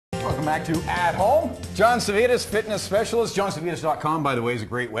Welcome back to At Home. John Savidis, fitness specialist. JohnSavidis.com, by the way, is a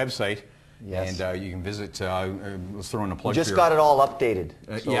great website. Yes. And you can visit, let's throw in a plug. We just got it all updated.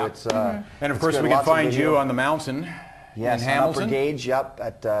 So yeah. It's, and of course, we can find you on the mountain. Yes, in Hamilton. Upper Gauge, yep,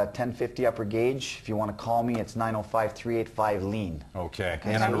 at 1050 Upper Gauge. If you want to call me, it's 905-385-LEAN. Okay.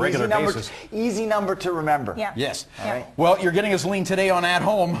 And on a regular basis. Easy number to remember. Yeah. Yes. All right. Well, you're getting us lean today on At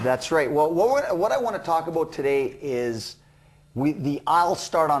Home. That's right. Well, what I want to talk about today is the I'll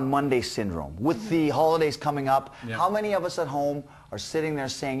start on Monday syndrome. With the holidays coming up, how many of us at home are sitting there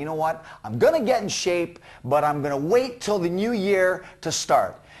saying, you know what, I'm going to get in shape, but I'm going to wait till the new year to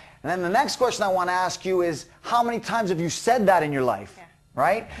start? And then the next question I want to ask you is, how many times have you said that in your life? Yeah.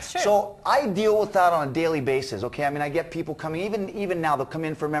 Right? So I deal with that on a daily basis, okay? I mean, I get people coming, even now, they'll come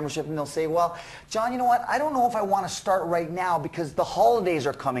in for membership and they'll say, well, John, you know what, I don't know if I want to start right now because the holidays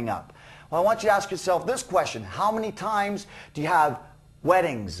are coming up. Well, I want you to ask yourself this question. How many times do you have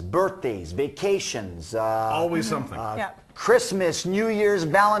weddings, birthdays, vacations? Always something. Christmas, New Year's,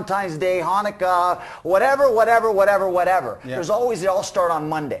 Valentine's Day, Hanukkah, whatever. Yeah. There's always, they all start on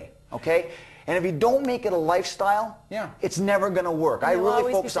Monday, okay? And if you don't make it a lifestyle, it's never going to work. I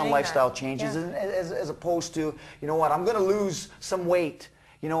really focus on lifestyle changes as opposed to, you know what, I'm going to lose some weight.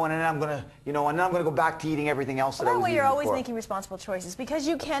 You know, and then I'm gonna, go back to eating everything else that I was eating before. That way you're always before. making responsible choices because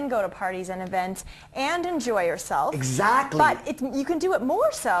you can go to parties and events and enjoy yourself. Exactly. But you can do it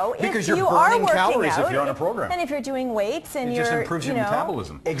more so because if you are working calories out, if you're on a program. and if you're doing weights and it you're, just improves your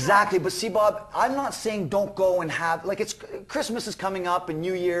metabolism. Exactly. But see, Bob, I'm not saying don't go and have, like, it's Christmas is coming up and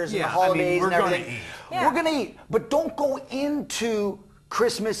New Year's and the holidays and everything. We're gonna eat, but don't go into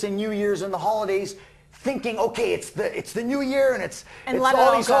Christmas and New Year's and the holidays thinking, okay, it's the new year and it's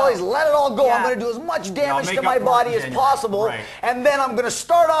all these holidays, let it all go. I'm going to do as much damage to my body as possible, and then I'm going to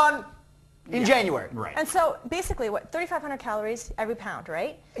start on in January. Right. And so basically, what, 3,500 calories every pound,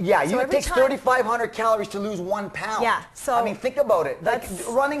 right? Yeah, it takes 3,500 calories to lose 1 pound. Yeah. So I mean, think about it. Like,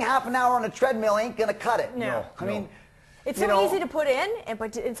 running half an hour on a treadmill ain't going to cut it. No. I mean. It's so easy to put in,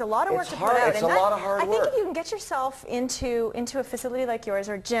 but it's a lot of work to put out. It's a lot of hard work. I think if you can get yourself into a facility like yours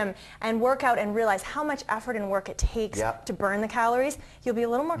or a gym and work out and realize how much effort and work it takes to burn the calories, you'll be a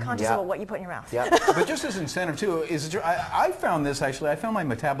little more conscious about what you put in your mouth. Yeah. But just as incentive too, I found this actually, I found my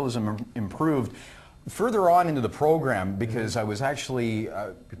metabolism improved further on into the program because I was actually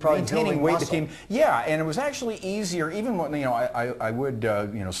maintaining weight that came, and it was actually easier even when, I would,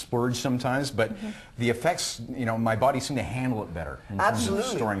 splurge sometimes, but the effects, my body seemed to handle it better in terms of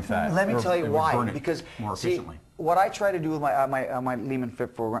storing fat. Let me tell you why, because more efficiently. What I try to do with my Lean and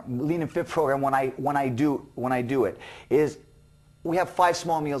Fit program when I do it is we have 5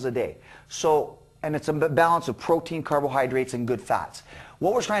 small meals a day. So, and it's a balance of protein, carbohydrates, and good fats.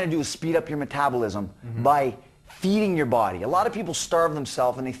 What we're trying to do is speed up your metabolism by feeding your body. A lot of people starve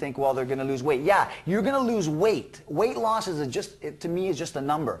themselves and they think, well, they're going to lose weight. Yeah, you're going to lose weight. Weight loss is to me, is just a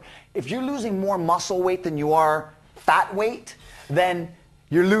number. If you're losing more muscle weight than you are fat weight, then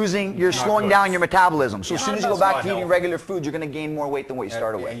you're slowing down your metabolism. So as soon as you go back to eating regular food, you're going to gain more weight than what you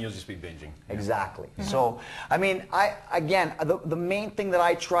started with. And you'll just be binging. Exactly. So, I mean, the main thing that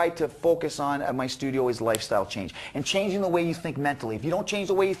I try to focus on at my studio is lifestyle change and changing the way you think mentally. If you don't change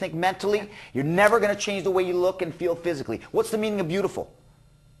the way you think mentally, you're never going to change the way you look and feel physically. What's the meaning of beautiful?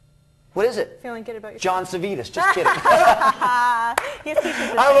 What is it? Feeling good about yourself. John Savidis. Just kidding. I'm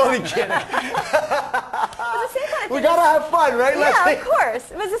only kidding. It's the same kind of thing. We gotta have fun, right? Yeah, of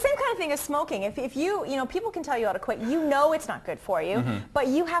course. It was the same kind of thing as smoking. If you, people can tell you how to quit. You know it's not good for you, but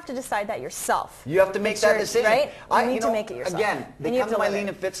you have to decide that yourself. You have to make that decision. Right? You need to make it yourself. Again, they come to my Lean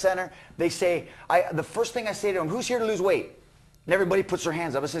and Fit Center. They say, the first thing I say to them, who's here to lose weight? And everybody puts their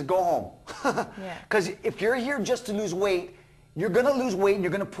hands up. I says, go home. Because if you're here just to lose weight, you're going to lose weight and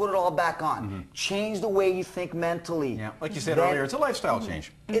you're going to put it all back on. Change the way you think mentally. Yeah, like you said earlier, it's a lifestyle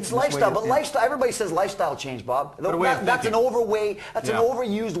change. It's lifestyle, but lifestyle, everybody says lifestyle change, Bob. That's an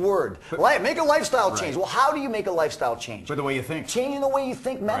overused word. Make a lifestyle change. Well, how do you make a lifestyle change? By the way you think. Changing the way you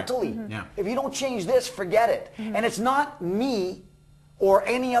think mentally. If you don't change this, forget it. And it's not me or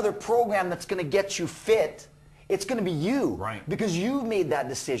any other program that's going to get you fit. It's going to be you, because you made that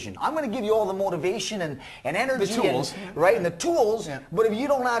decision. I'm going to give you all the motivation and energy, the tools, and the tools. But if you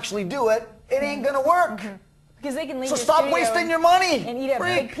don't actually do it, it ain't going to work. Because they can leave so stop wasting your money and eat a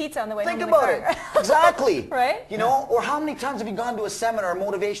big pizza on the way home. Think about it. Exactly. Right? Or how many times have you gone to a seminar, a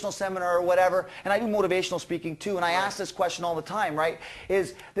motivational seminar or whatever? And I do motivational speaking too, and I ask this question all the time.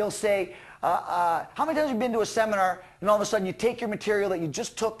 Is they'll say, how many times have you been to a seminar and all of a sudden you take your material that you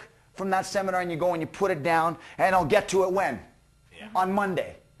just took from that seminar and you go and you put it down and I'll get to it when? On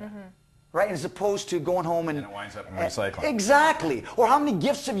Monday. right? As opposed to going home and it winds up in recycling. Exactly. Or how many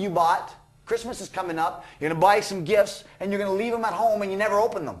gifts have you bought? Christmas is coming up. You're going to buy some gifts, and you're going to leave them at home, and you never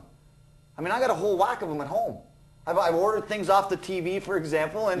open them. I mean, I got a whole whack of them at home. I've ordered things off the TV, for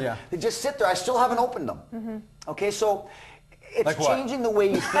example, and they just sit there. I still haven't opened them. Okay, so it's like changing the way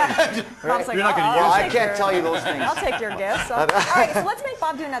you think. Right? Like, You're not going to use I can't tell you those things. I'll take your gifts. So. All right, so let's make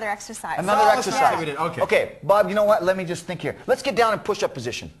Bob do another exercise. Another exercise. Yeah. Okay, Bob, you know what? Let me just think here. Let's get down in push-up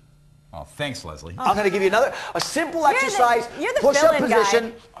position. Oh, thanks, Leslie. I'm going to give you a simple exercise. You're the push-up villain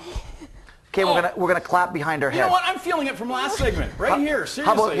position. guy. Okay, we're gonna clap behind our head. You know what? I'm feeling it from last segment. Right here. Seriously.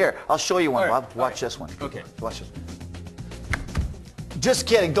 How about here? I'll show you one, All right. Bob. Watch this one. Okay. Watch this. Just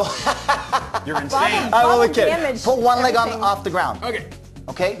kidding. Don't. You're insane. I'm only kidding. Damage Put one leg everything. off the ground. Okay.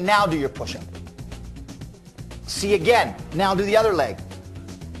 Okay. Now do your push-up. See again. Now do the other leg.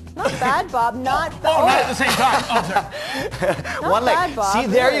 Not bad, Bob. Not bad. Oh, not at the same time. Oh, sorry. One leg. bad, Bob. See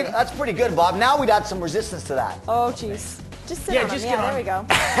there Really. you. That's pretty good, Bob. Now we'd add some resistance to that. Oh, jeez. Just sit Yeah, on just him. get Yeah, on there we go.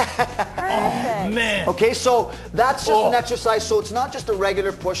 Perfect. Man. Okay, so that's just an exercise. So it's not just a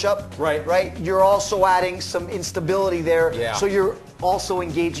regular push-up. Right. Right. You're also adding some instability there. Yeah. So you're also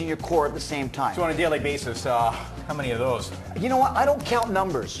engaging your core at the same time. So on a daily basis, how many of those? You know what? I don't count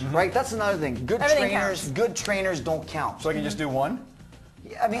numbers, right? That's another thing. Everything Good trainers don't count. So I can just do one?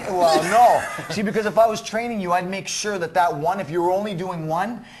 I mean, well, no. See, because if I was training you, I'd make sure that one, if you were only doing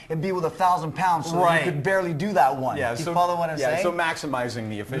one, it'd be with 1,000 pounds, so that you could barely do that one. Yeah, Do you follow what I'm saying? so maximizing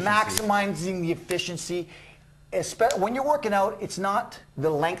the efficiency. Maximizing the efficiency. When you're working out, it's not the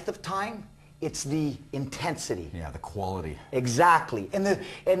length of time, it's the intensity. Yeah, the quality. Exactly.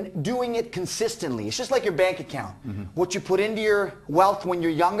 And doing it consistently. It's just like your bank account. What you put into your wealth when you're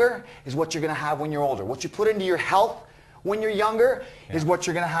younger is what you're going to have when you're older. What you put into your health when you're younger is what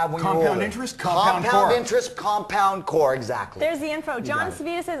you're going to have when you're older. Compound interest, compound core. Compound interest, compound core, exactly. There's the info. John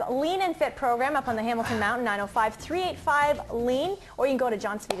Savidis' Lean and Fit program up on the Hamilton Mountain, 905-385-LEAN, or you can go to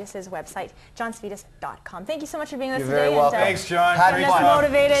John Savidis' website, johnsvidis.com. Thank you so much for being with us You're today. very welcome. Thanks, John. Happy Getting us fun.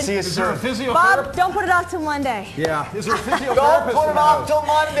 motivated. See you Is there a soon. physiotherapist? Bob, don't put it off till Monday. Yeah. Is there a physiotherapist? Don't put in it the off house? till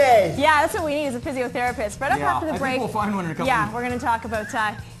Monday. Yeah, that's what we need is a physiotherapist. Right up Yeah, after the I break. think we'll find one in a couple Yeah, weeks. we're going to talk about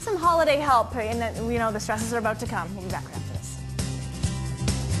some holiday help, and the stresses are about to come. We'll be back.